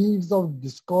these seeds of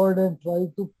discord and try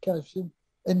to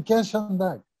cash on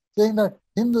that, saying that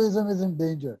Hinduism is in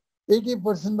danger.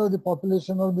 80% of the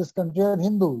population of this country are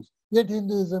Hindus, yet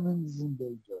Hinduism is in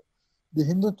danger. The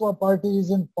Hindutva party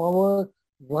is in power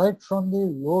right from the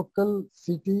local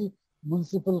city,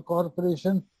 municipal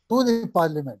corporation to the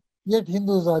parliament, yet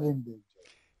Hindus are in danger.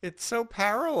 It's so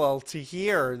parallel to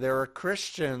here. There are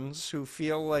Christians who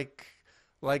feel like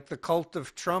the cult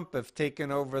of Trump have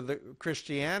taken over the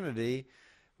Christianity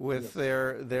with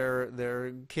Yes.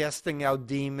 their casting out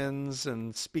demons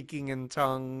and speaking in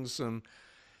tongues, and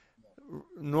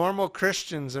normal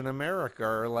Christians in America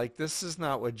are like, this is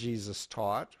not what Jesus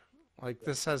taught. Like,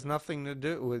 this has nothing to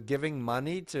do with giving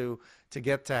money to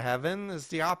get to heaven, is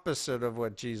the opposite of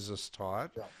what Jesus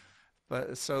taught. Yeah.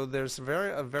 But so there's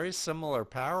a very similar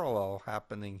parallel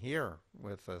happening here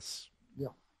with this. Yeah.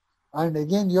 And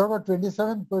again, you have a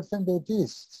 27%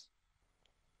 atheists.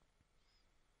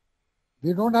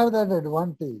 We don't have that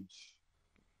advantage.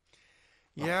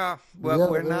 Yeah, We but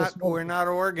are a very small. we're not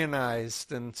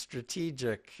organized and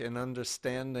strategic in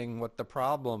understanding what the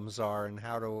problems are and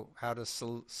how to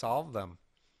solve them.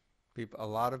 A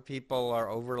lot of people are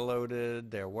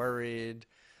overloaded, they're worried,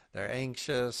 they're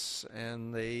anxious,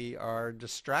 and they are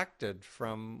distracted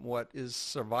from what is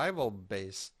survival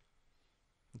based.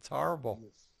 It's horrible.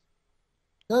 Yes.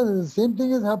 Yeah, the same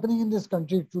thing is happening in this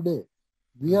country today.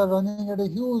 We Mm. are running at a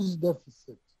huge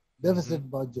Hmm. deficit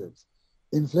budgets.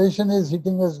 Inflation is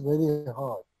hitting us very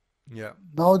hard. Yeah.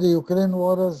 Now the Ukraine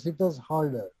war has hit us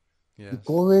harder. The Yes.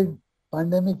 COVID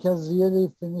pandemic has really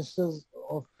finished us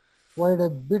off quite a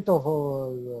bit of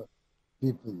our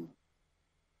people.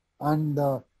 And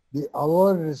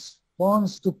our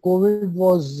response to COVID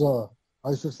was,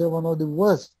 I should say, one of the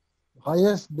worst.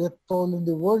 Highest death toll in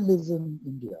the world is in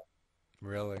India.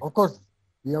 Really. Of course,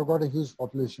 we have got a huge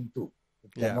population too.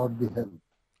 It Yeah. cannot be helped.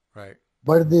 Right.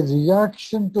 But the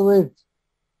reaction to it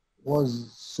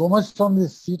was so much from the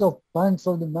seat of pants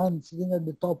of the man sitting at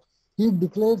the top. He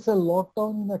declares a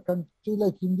lockdown in a country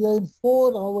like India in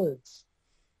 4 hours.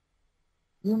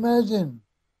 Imagine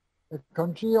a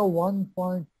country of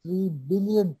 1.3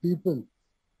 billion people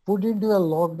put into a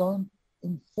lockdown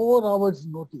in 4 hours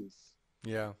notice.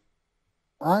 Yeah.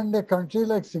 And a country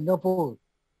like Singapore,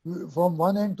 from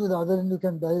one end to the other end, you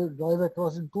can drive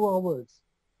across in 2 hours.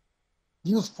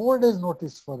 Use 4 days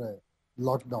notice for a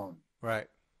lockdown. Right.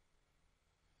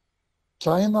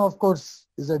 China, of course,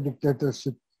 is a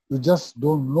dictatorship. You just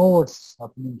don't know what's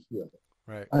happening here.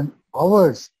 Right. And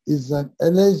ours is an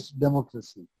alleged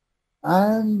democracy.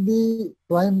 And the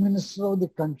Prime Minister of the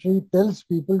country tells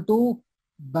people to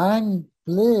bang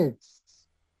plates,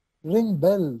 ring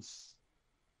bells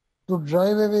to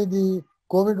drive away the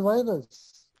COVID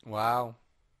virus. Wow.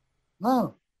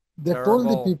 No, they told the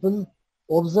Terrible. people,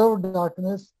 observe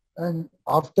darkness, and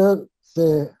after,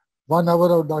 say, 1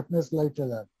 hour of darkness, light a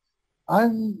lamp.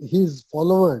 And his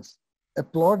followers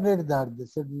applauded that. They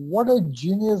said, what a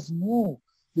genius move.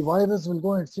 The virus will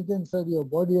go and sit inside your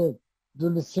body and it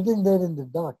will be sitting there in the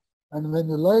dark. And when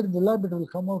you light the lamp, it will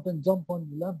come out and jump on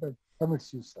the lamp and commit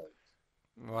suicide.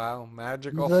 Wow.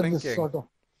 Magical These are thinking.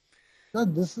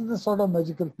 this is the sort of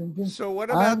magical thinking. So what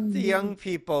about And the young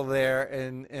people there?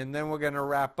 And then we're going to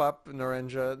wrap up,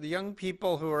 Narendra. The young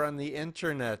people who are on the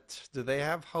internet, do they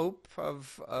have hope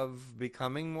of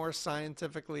becoming more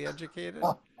scientifically educated?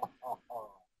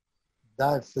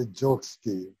 that's a joke,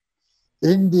 Steve.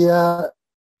 India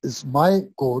is my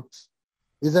quote,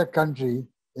 is a country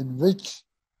in which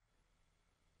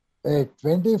a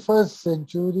 21st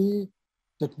century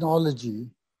technology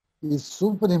is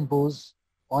superimposed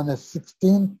on a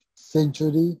 16th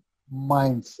century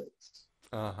mindset.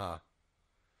 Uh-huh.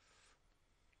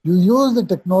 You use the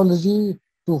technology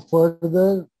to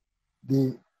further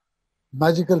the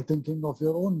magical thinking of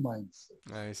your own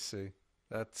mindset. I see.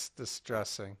 That's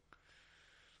distressing.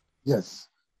 Yes.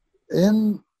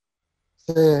 In,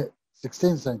 say,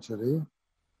 16th century,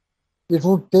 it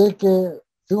would take a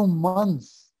few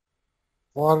months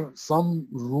for some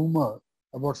rumor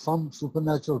about some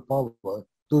supernatural power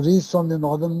to reach from the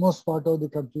northernmost part of the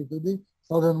country to the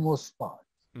southernmost part.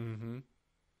 Mm-hmm.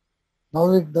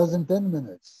 Now it does in 10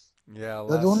 minutes. Yeah,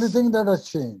 That's the only less. thing that has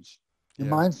changed. The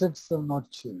Yeah. mindsets have not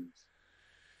changed.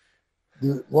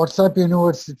 The WhatsApp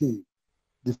University,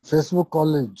 the Facebook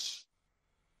College,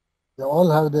 they all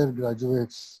have their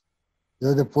graduates, they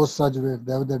have their postgraduates,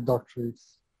 they have their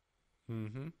doctorates,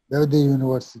 Mm-hmm. they have their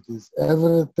universities.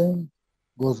 Everything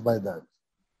goes by that.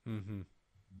 Mm-hmm.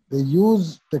 They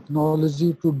use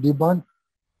technology to debunk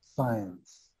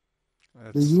science. They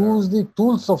That's use the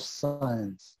tools of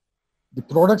science, the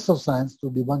products of science to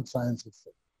debunk science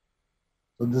itself.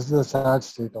 So this is a sad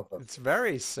state of it's affairs.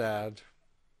 very sad.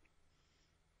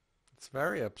 It's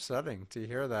very upsetting to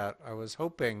hear that. I was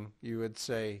hoping you would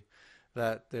say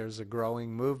that there's a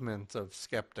growing movement of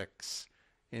skeptics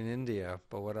in India,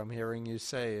 but what I'm hearing you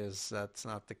say is that's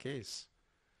not the case.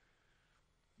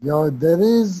 Yeah, there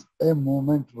is a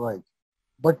movement, right,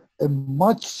 but a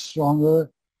much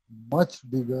stronger, much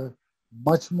bigger,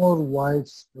 much more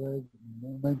widespread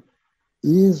movement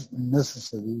is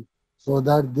necessary so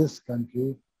that this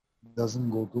country doesn't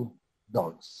go to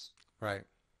dogs. Right.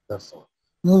 That's all.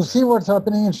 You see what's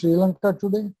happening in Sri Lanka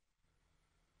today?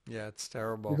 Yeah, it's It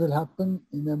terrible. will happen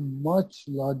in a much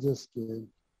larger scale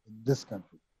in this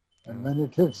country. And Mm. when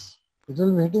it hits, it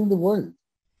will be hitting the world,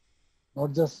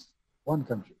 not just one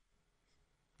country.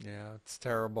 Yeah, it's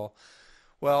terrible.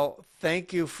 Well,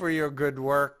 thank you for your good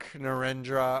work,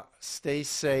 Narendra. Stay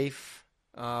safe.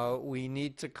 We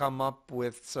need to come up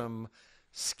with some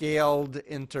scaled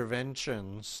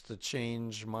interventions to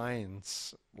change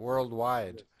minds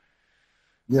worldwide.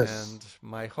 Yes. And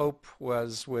my hope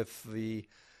was with the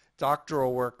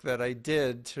doctoral work that I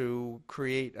did to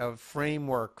create a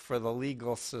framework for the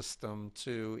legal system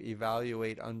to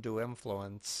evaluate undue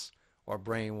influence or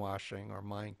brainwashing or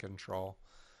mind control,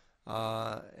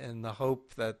 in the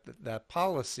hope that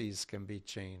policies can be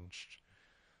changed.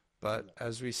 But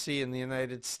as we see in the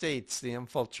United States, the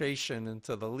infiltration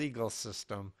into the legal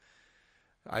system,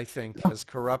 I think, has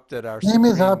corrupted our Same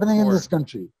is Supreme happening in this Court.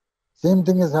 country. Same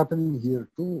thing is happening here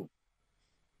too.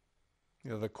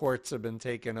 You know, the courts have been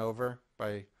taken over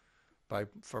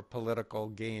for political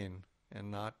gain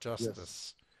and not Yes,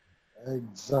 justice.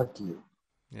 exactly.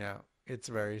 Yeah, it's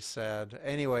very sad.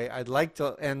 Anyway, I'd like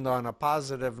to end on a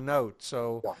positive note,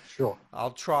 so Yeah, sure.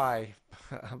 I'll try.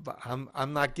 But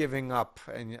I'm not giving up,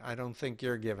 and I don't think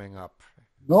you're giving up.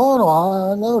 No, no,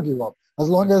 I'll never give up. As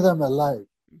long Okay, as I'm alive,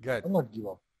 good. I'll not give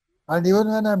up. And even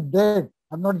when I'm dead,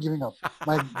 I'm not giving up.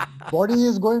 My body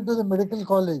is going to the medical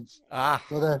college Ah,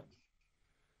 so that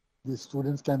the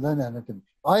students can learn anatomy.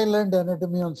 I learned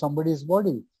anatomy on somebody's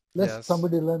body. Let yes.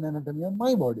 somebody learn anatomy on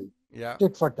my body. Yeah,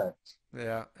 Tit for tat.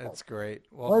 yeah, it's great.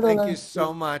 Well, Why don't thank you I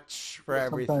so much for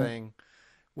sometime? everything.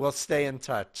 We'll stay in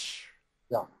touch.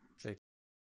 Yeah.